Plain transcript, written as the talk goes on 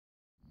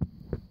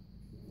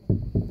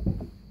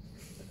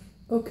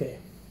Okay.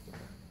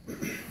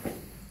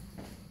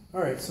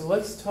 Alright, so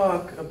let's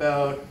talk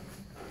about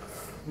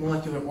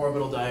molecular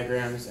orbital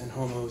diagrams and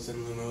HOMOs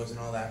and LUMOs and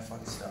all that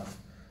fun stuff.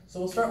 So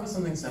we'll start with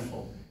something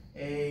simple.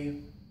 A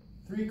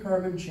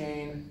 3-carbon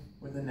chain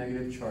with a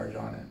negative charge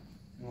on it.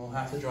 And we'll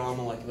have to draw a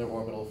molecular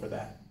orbital for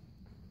that.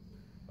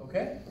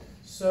 Okay?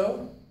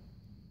 So,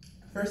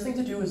 first thing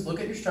to do is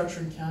look at your structure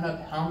and count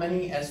up how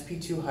many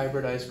sp2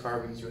 hybridized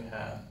carbons you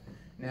have.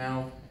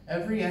 Now,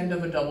 every end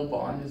of a double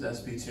bond is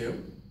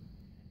sp2,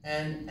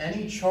 and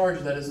any charge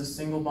that is a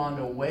single bond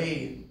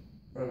away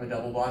from a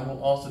double bond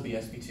will also be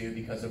sp2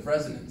 because of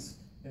resonance.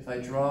 If I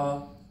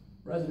draw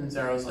resonance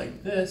arrows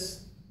like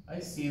this, I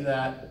see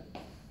that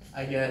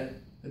I get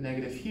the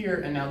negative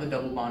here, and now the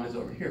double bond is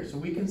over here. So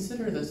we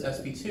consider this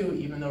sp2,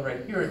 even though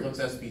right here it looks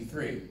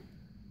sp3.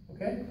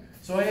 Okay?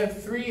 So I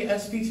have 3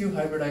 sp2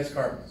 hybridized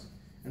carbons.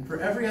 And for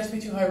every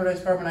sp2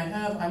 hybridized carbon I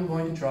have, I'm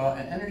going to draw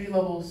an energy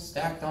level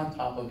stacked on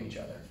top of each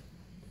other.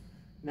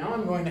 Now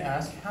I'm going to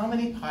ask, how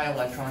many pi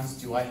electrons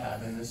do I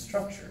have in this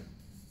structure?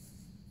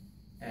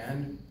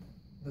 And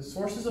the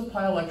sources of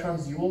pi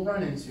electrons you will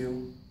run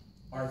into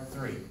are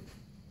 3.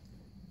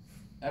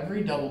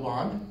 Every double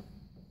bond,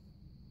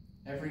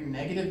 every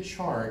negative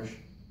charge,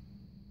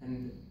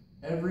 and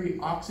every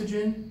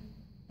oxygen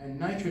and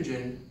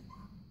nitrogen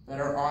that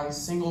are on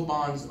single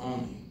bonds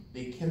only.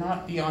 They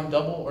cannot be on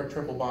double or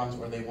triple bonds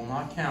or they will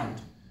not count.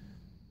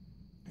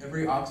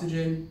 Every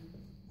oxygen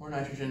or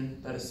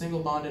nitrogen that is single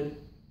bonded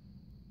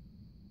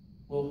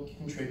will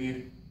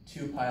contribute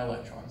 2 pi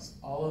electrons.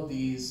 All of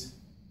these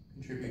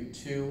contribute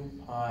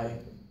 2 pi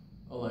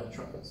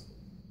electrons.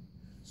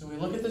 So we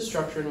look at this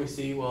structure and we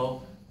see,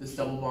 well, this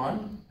double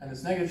bond and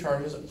this negative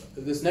charge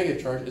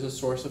is a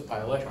source of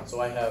pi electrons.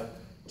 So I have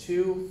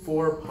 2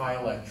 4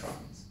 pi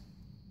electrons.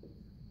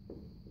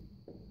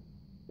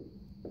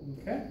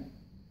 Okay?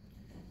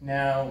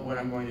 Now what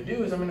I'm going to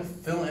do is I'm going to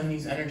fill in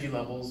these energy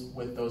levels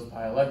with those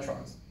pi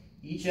electrons.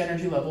 Each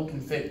energy level can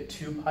fit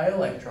 2 pi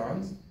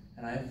electrons,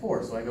 and I have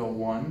 4. So I go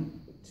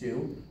 1,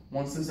 2.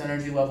 Once this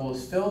energy level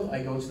is filled,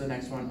 I go to the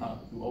next one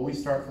up. You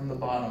always start from the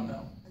bottom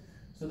though.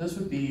 So this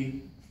would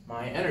be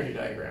my energy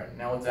diagram.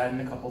 Now let's add in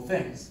a couple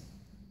things.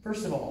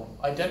 First of all,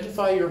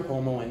 identify your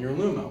HOMO and your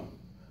LUMO.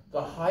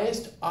 The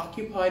highest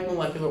occupied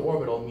molecular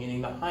orbital,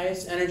 meaning the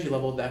highest energy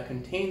level that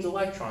contains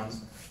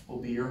electrons, will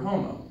be your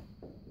HOMO.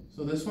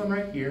 So this one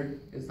right here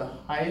is the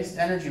highest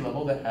energy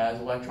level that has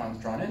electrons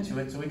drawn into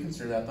it, so we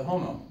consider that the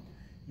HOMO.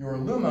 Your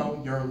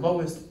LUMO, your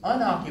lowest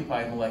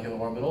unoccupied molecular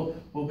orbital,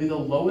 will be the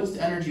lowest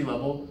energy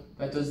level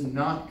that does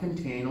not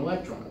contain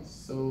electrons.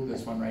 So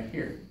this one right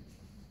here.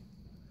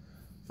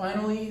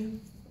 Finally,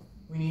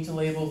 we need to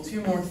label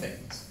 2 more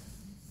things.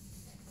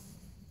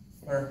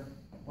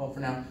 Well, for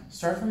now,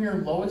 start from your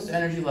lowest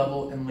energy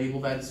level and label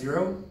that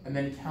 0, and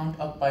then count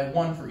up by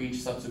 1 for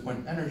each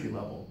subsequent energy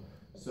level.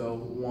 So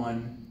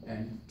 1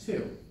 and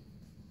 2.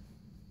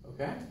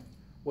 Okay?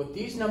 What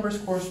these numbers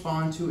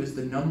correspond to is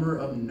the number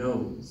of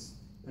nodes.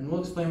 And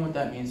we'll explain what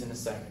that means in a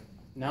second.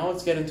 Now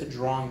let's get into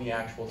drawing the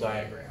actual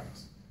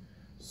diagrams.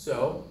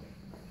 So,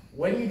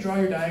 when you draw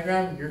your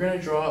diagram, you're going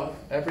to draw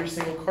every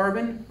single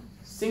carbon,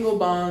 single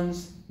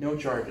bonds, no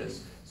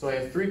charges. So I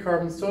have 3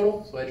 carbons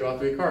total, so I draw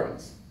 3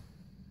 carbons.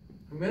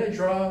 I'm going to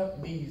draw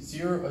the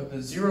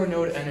zero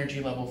node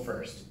energy level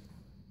first.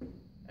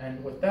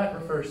 And what that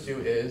refers to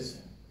is,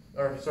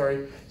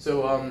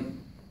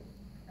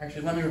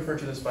 actually let me refer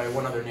to this by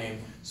one other name.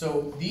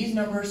 So these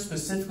numbers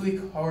specifically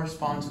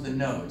correspond to the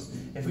nodes.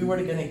 If we were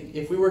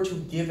to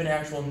give an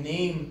actual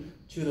name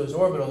to those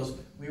orbitals,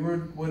 we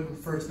would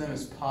refer to them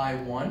as pi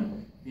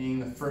 1, being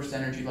the first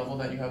energy level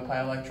that you have pi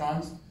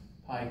electrons,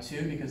 pi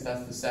 2 because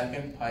that's the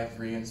second, pi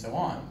 3, and so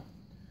on.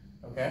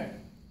 Okay?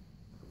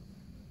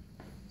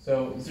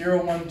 So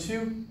 0, 1,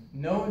 2,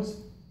 nodes,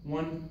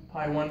 1,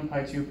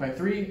 pi 2, pi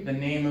 3, the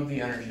name of the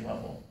energy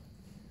level.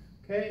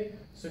 Okay,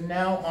 so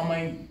now on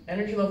my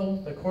energy level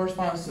that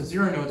corresponds to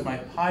 0 nodes, my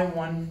pi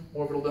 1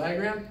 orbital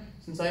diagram,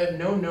 since I have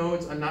no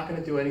nodes, I'm not going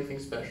to do anything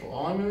special.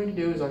 All I'm going to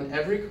do is on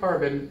every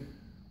carbon,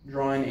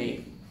 draw an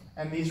 8.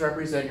 And these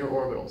represent your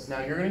orbitals.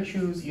 Now you're going to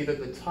choose either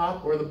the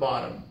top or the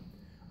bottom.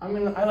 I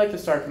like to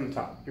start from the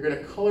top. You're going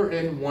to color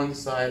in one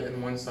side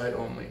and one side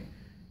only.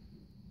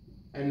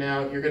 And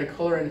now you're going to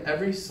color in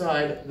every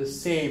side the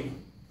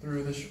same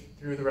through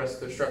the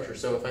rest of the structure.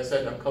 So if I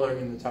said I'm coloring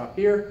in the top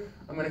here,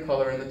 I'm going to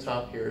color in the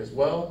top here as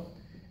well,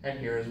 and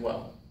here as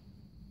well.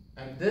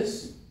 And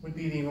this would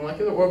be the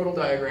molecular orbital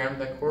diagram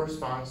that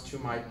corresponds to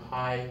my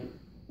pi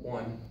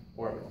 1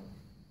 orbital.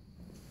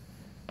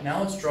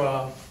 Now let's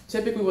draw,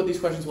 typically what these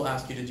questions will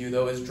ask you to do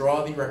though is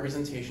draw the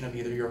representation of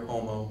either your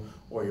HOMO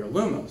or your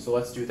LUMO. So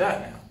let's do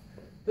that now.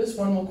 This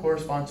one will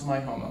correspond to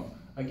my HOMO.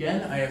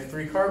 Again, I have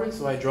 3 carbons,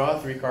 so I draw a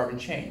 3-carbon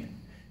chain.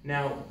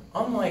 Now,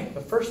 unlike the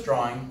first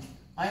drawing,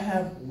 I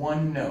have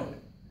 1 node.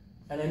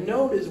 And a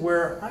node is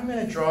where I'm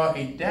going to draw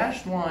a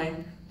dashed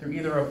line through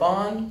either a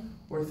bond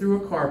or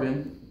through a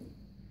carbon.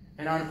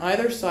 And on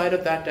either side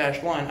of that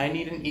dashed line, I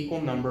need an equal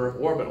number of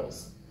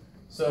orbitals.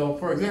 So,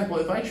 for example,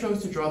 if I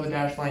chose to draw the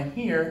dashed line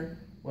here,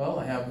 well,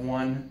 I have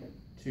 1,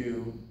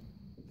 2,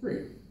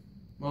 3.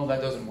 Well,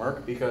 that doesn't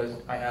work because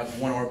I have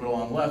one orbital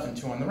on the left and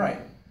two on the right.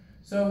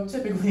 So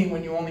typically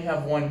when you only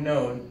have one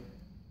node,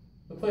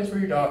 the place where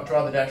you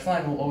draw the dashed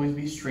line will always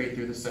be straight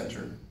through the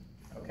center.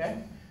 Okay?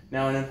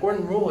 Now an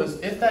important rule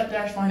is if that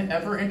dashed line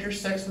ever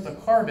intersects with a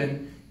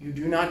carbon, you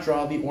do not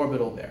draw the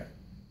orbital there.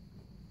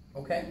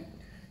 Okay?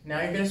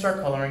 Now you're going to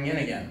start coloring in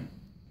again.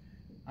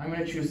 I'm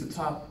going to choose the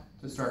top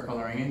to start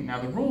coloring in. Now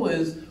the rule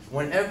is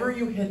whenever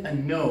you hit a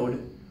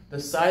node,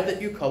 the side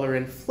that you color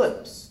in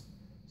flips.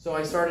 So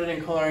I started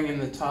in coloring in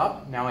the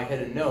top, now I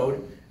hit a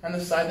node, and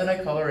the side that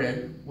I color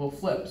in will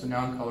flip. So now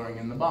I'm coloring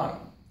in the bottom.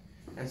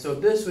 And so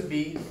this would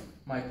be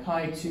my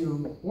pi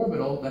 2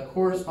 orbital that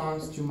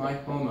corresponds to my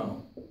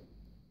HOMO.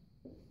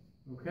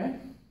 Okay?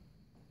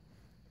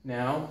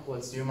 Now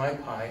let's do my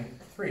pi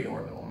 3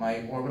 orbital,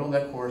 my orbital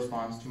that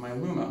corresponds to my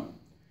LUMO.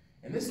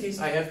 In this case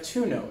I have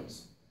two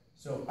nodes.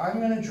 So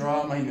I'm going to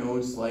draw my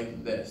nodes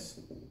like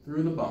this,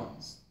 through the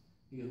bonds.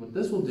 Because what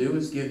this will do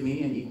is give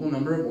me an equal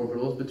number of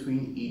orbitals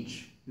between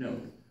each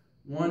node.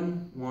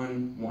 1,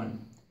 1,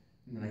 1.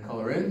 And then I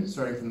color in,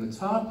 starting from the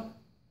top,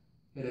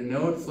 hit a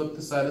node, flip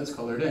the side that's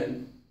colored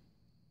in.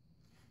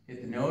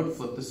 Hit the node,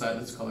 flip the side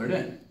that's colored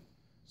in.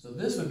 So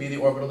this would be the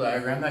orbital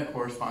diagram that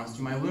corresponds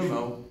to my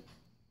LUMO,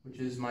 which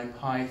is my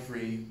pi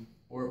 3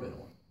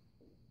 orbital.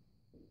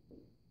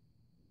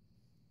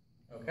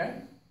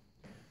 Okay?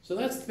 So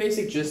that's the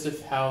basic gist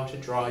of how to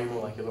draw your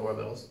molecular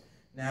orbitals.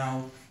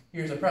 Now,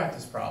 here's a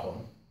practice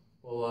problem.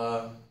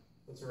 Well,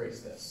 let's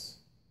erase this.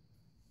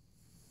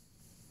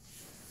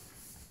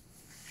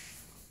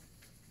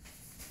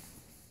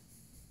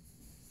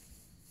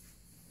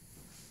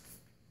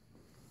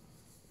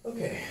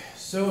 Okay,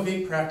 so a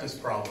big practice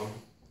problem.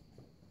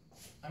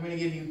 I'm going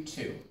to give you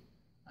two.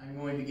 I'm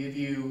going to give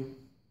you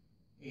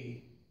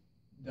a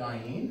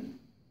diene,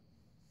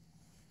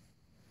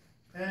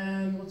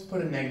 and let's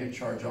put a negative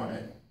charge on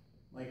it,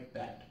 like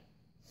that.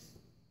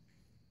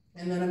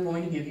 And then I'm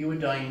going to give you a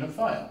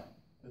dienophile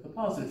with a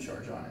positive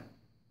charge on it.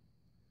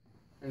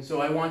 And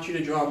so I want you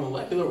to draw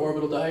molecular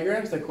orbital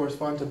diagrams that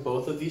correspond to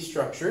both of these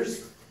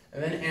structures,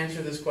 and then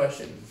answer this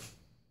question.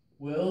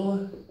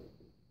 Will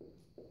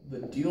the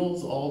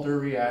Diels-Alder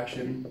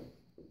reaction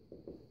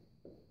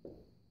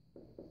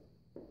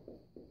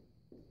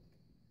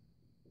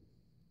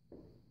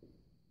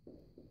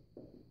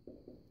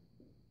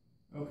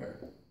occur?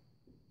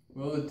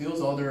 Will the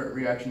Diels-Alder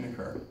reaction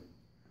occur?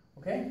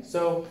 Okay,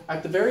 so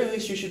at the very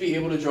least you should be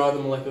able to draw the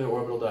molecular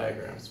orbital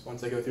diagrams.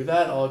 Once I go through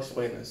that, I'll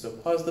explain this. So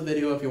pause the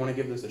video if you want to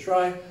give this a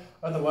try,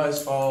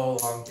 otherwise follow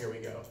along. Here we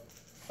go.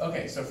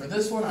 Okay, so for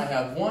this one I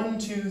have 1,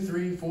 2,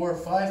 3, 4,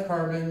 5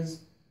 carbons.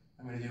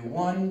 I'm going to do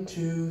 1,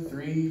 2,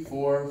 3,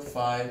 4,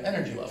 5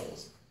 energy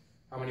levels.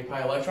 How many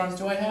pi electrons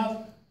do I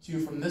have?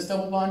 2 from this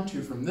double bond,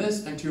 2 from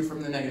this, and 2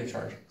 from the negative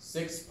charge.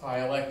 6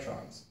 pi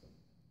electrons.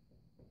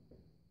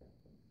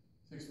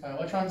 6 pi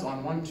electrons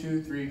on 1,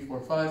 2, 3, 4,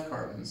 5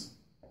 carbons.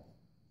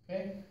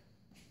 Okay?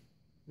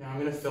 Now I'm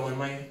going to fill in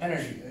my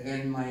energy,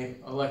 in my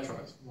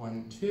electrons.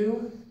 1,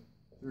 2,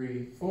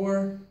 3,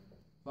 4,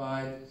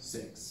 5,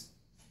 6.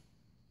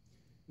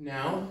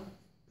 Now,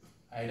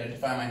 I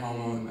identify my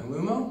HOMO and my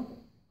LUMO.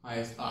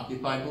 Highest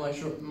occupied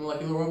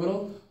molecular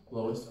orbital,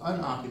 lowest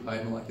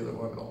unoccupied molecular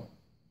orbital.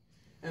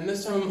 And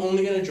this time I'm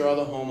only going to draw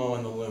the HOMO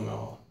and the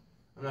LUMO.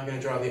 I'm not going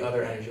to draw the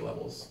other energy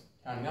levels.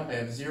 Counting up, I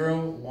have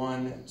 0,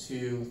 1,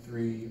 2,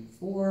 3,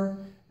 4,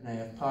 and I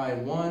have pi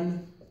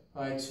 1,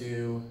 pi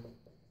 2,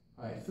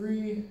 pi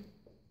 3,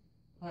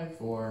 pi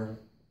 4,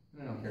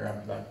 and I don't care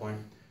after that point.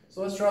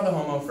 So let's draw the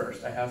HOMO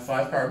first. I have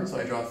 5 carbons, so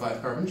I draw a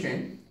 5-carbon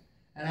chain,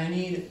 and I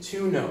need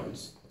 2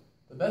 nodes.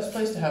 The best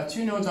place to have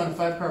 2 nodes on a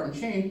 5-carbon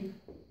chain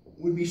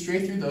would be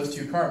straight through those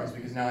 2 carbons,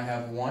 because now I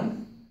have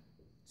 1,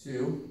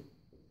 2,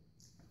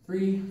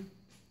 3,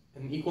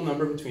 and an equal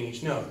number between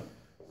each node.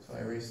 So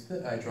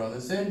I draw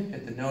this in,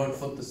 hit the node,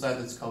 flip the side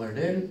that's colored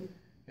in,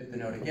 hit the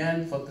node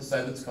again, flip the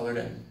side that's colored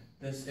in.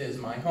 This is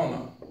my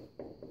HOMO.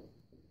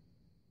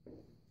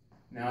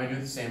 Now I do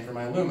the same for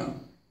my LUMO.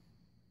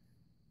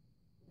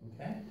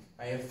 Okay?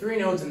 I have 3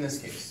 nodes in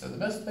this case, so the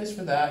best place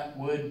for that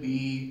would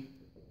be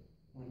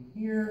 1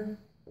 here,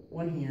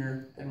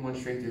 and 1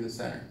 straight through the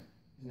center.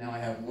 Now I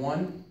have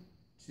 1,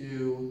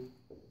 2,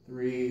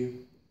 3,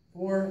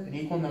 4, an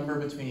equal number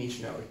between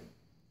each node.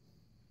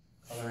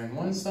 Color in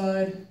one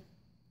side,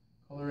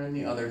 color in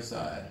the other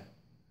side.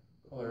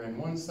 Color in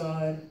one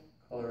side,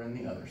 color in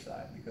the other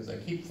side, because I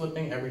keep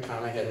flipping every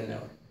time I hit a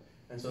node.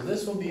 And so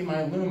this will be my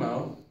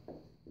LUMO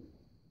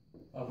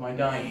of my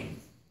diene.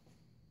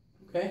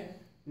 Okay?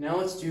 Now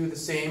let's do the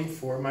same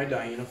for my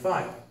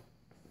dienophile.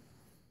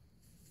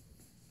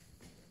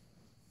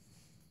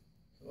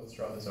 So let's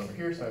draw this over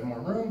here so I have more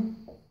room.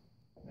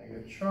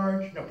 Negative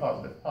charge, no,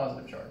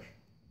 positive charge.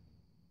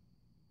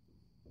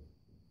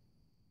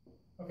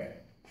 Okay,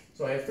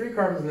 so I have 3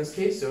 carbons in this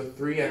case, so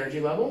 3 energy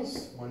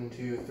levels. 1,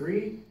 2,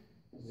 3,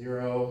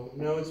 0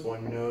 nodes,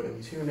 1 node,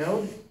 and 2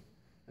 node.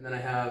 And then I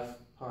have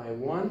pi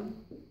 1,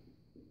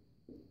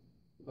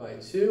 pi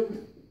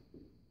 2,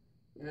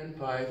 and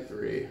pi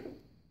 3.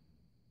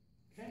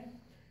 Okay,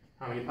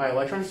 how many pi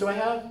electrons do I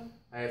have?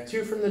 I have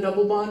 2 from the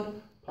double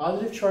bond,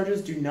 Positive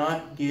charges do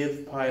not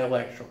give pi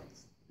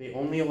electrons. They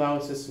only allow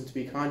a system to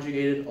be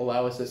conjugated,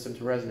 allow a system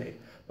to resonate,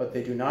 but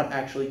they do not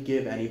actually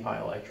give any pi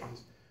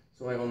electrons.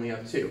 So I only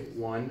have 2.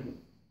 1,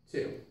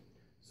 2.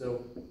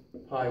 So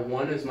pi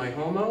 1 is my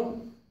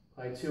HOMO,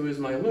 pi 2 is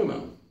my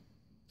LUMO.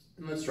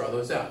 And let's draw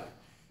those out.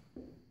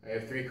 I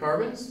have 3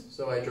 carbons,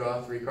 so I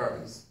draw 3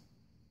 carbons.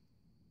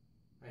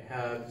 I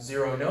have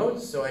 0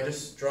 nodes, so I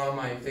just draw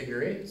my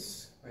figure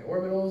 8s, my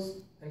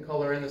orbitals, and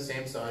color in the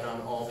same side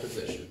on all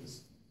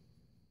positions.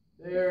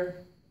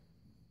 There,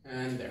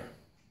 and there.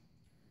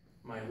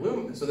 My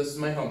LUMO, so this is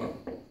my HOMO.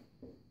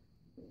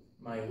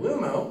 My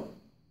LUMO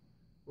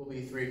will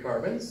be 3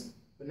 carbons,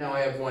 but now I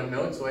have 1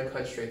 node, so I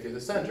cut straight through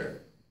the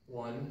center.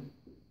 1,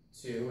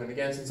 2, and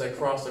again, since I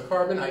crossed a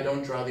carbon, I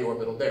don't draw the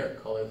orbital there.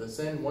 Color this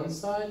in one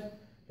side,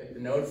 pick the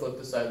node, flip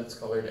the side that's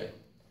colored in.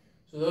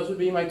 So those would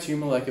be my 2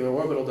 molecular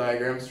orbital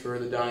diagrams for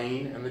the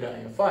diene and the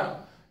dienophile.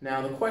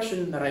 Now the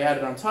question that I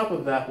added on top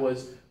of that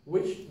was,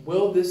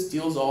 will this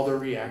Diels-Alder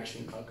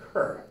reaction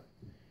occur?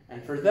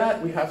 And for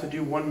that, we have to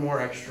do one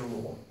more extra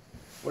rule.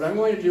 What I'm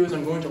going to do is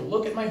I'm going to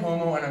look at my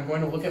HOMO and I'm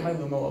going to look at my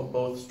LUMO of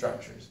both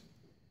structures.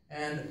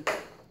 And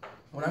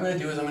what I'm going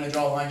to do is I'm going to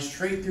draw a line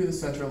straight through the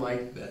center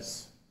like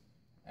this.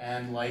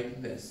 And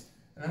like this.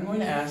 And I'm going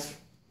to ask,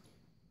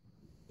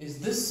 is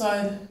this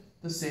side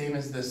the same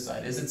as this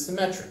side? Is it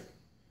symmetric?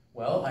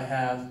 Well, I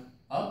have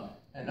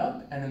up, and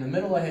in the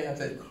middle I have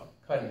to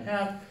cut in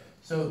half.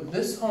 So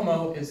this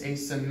HOMO is a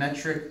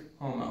symmetric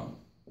HOMO.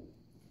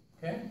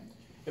 Okay?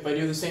 If I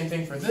do the same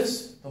thing for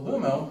this, the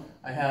LUMO,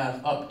 I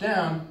have up,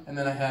 down, and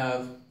then I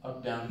have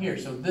up, down here.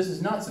 So this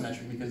is not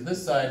symmetric because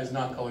this side is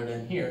not colored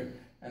in here,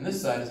 and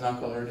this side is not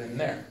colored in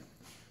there.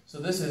 So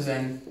this is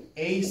an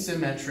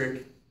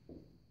asymmetric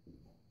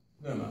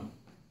LUMO.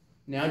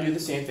 Now do the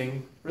same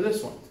thing for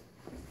this one.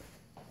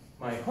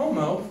 My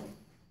HOMO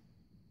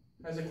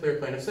has a clear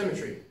plane of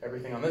symmetry.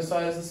 Everything on this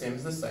side is the same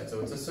as this side, so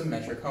it's a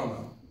symmetric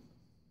HOMO.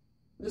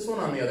 This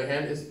one, on the other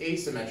hand, is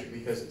asymmetric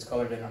because it's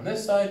colored in on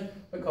this side,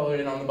 but colored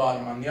in on the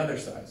bottom on the other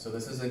side. So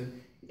this is an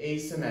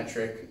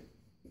asymmetric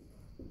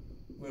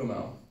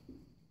LUMO.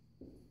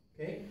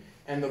 Okay?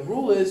 And the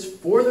rule is,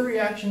 for the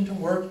reaction to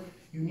work,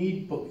 you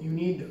need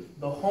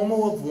the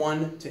HOMO of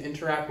one to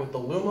interact with the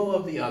LUMO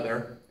of the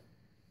other,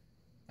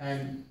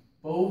 and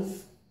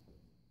both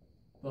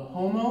the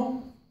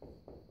HOMO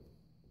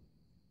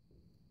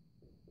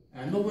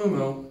and the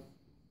LUMO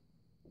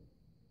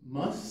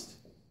must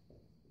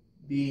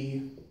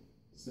be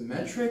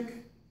symmetric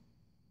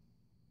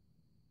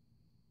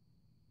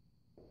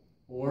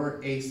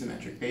or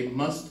asymmetric. They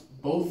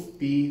must both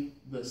be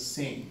the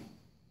same.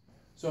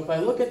 So if I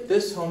look at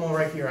this HOMO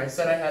right here, I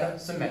said I had a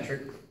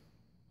symmetric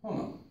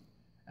HOMO.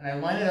 And I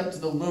line it up to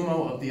the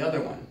LUMO of the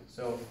other one.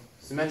 So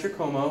symmetric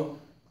HOMO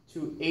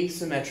to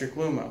asymmetric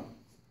LUMO.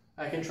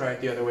 I can try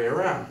it the other way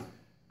around.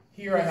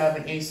 Here I have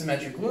an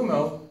asymmetric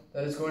LUMO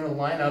that is going to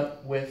line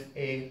up with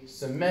a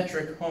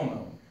symmetric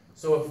HOMO.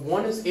 So if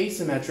one is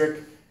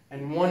asymmetric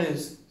and one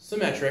is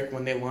symmetric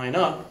when they line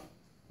up,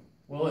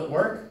 will it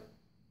work?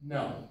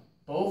 No.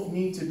 Both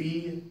need to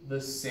be the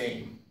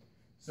same.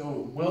 So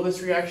will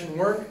this reaction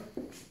work?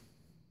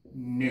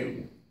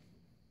 No.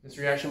 This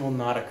reaction will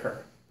not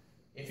occur.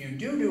 If you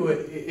do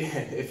it,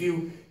 if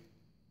you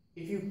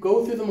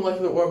go through the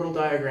molecular orbital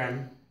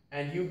diagram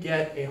and you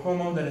get a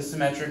HOMO that is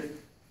symmetric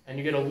and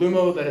you get a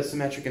LUMO that is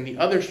symmetric in the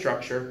other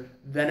structure,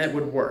 then it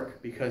would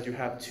work because you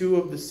have two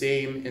of the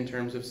same in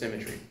terms of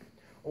symmetry.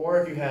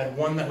 Or if you had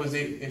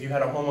if you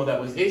had a HOMO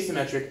that was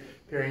asymmetric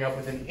pairing up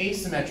with an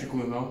asymmetric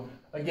LUMO,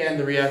 again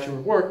the reaction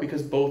would work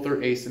because both are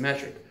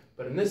asymmetric.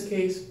 But in this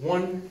case,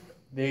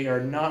 they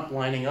are not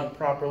lining up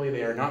properly,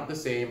 they are not the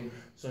same,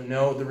 so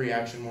no, the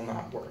reaction will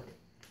not work.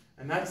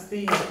 And that's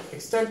the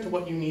extent to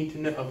what you need to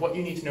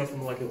know from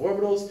molecular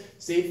orbitals,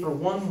 save for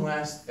one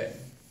last thing.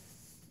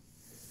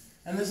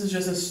 And this is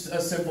just a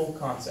simple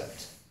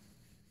concept.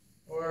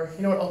 Or,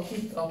 you know what,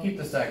 I'll keep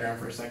this diagram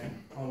for a second.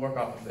 I'll work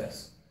off of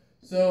this.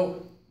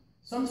 So,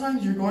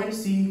 sometimes you're going to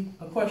see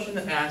a question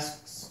that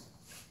asks,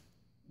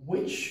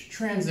 which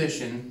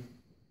transition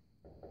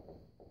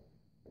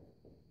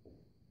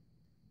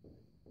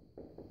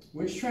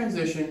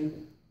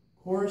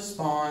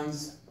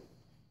corresponds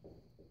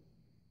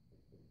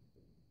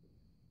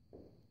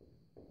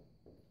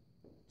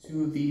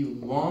to the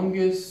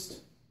longest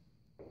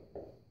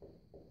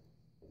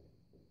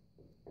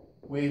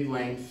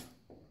wavelength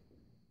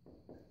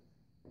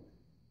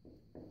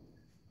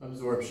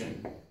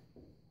absorption?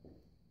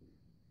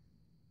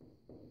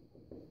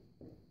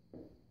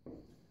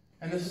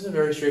 And this is a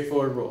very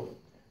straightforward rule.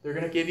 They're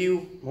going to give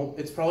you, well,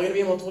 it's probably going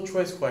to be a multiple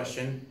choice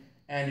question,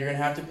 and you're going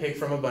to have to pick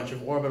from a bunch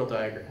of orbital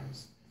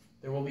diagrams.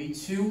 There will be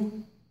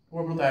 2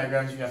 orbital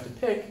diagrams you have to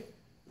pick,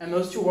 and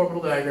those 2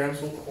 orbital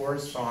diagrams will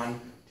correspond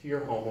to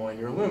your HOMO and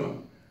your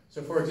LUMO.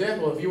 So for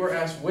example, if you were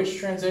asked which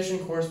transition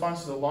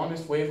corresponds to the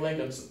longest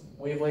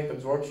wavelength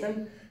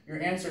absorption, your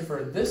answer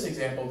for this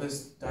example,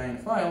 this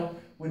dienophile,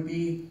 would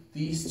be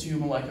these 2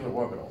 molecular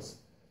orbitals.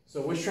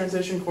 So which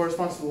transition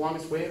corresponds to the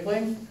longest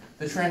wavelength?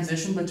 The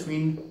transition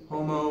between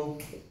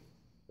HOMO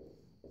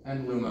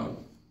and LUMO.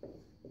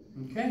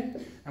 Okay,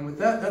 and with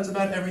that, that's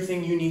about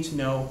everything you need to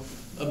know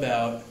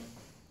about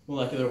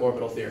molecular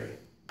orbital theory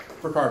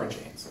for carbon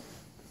chains.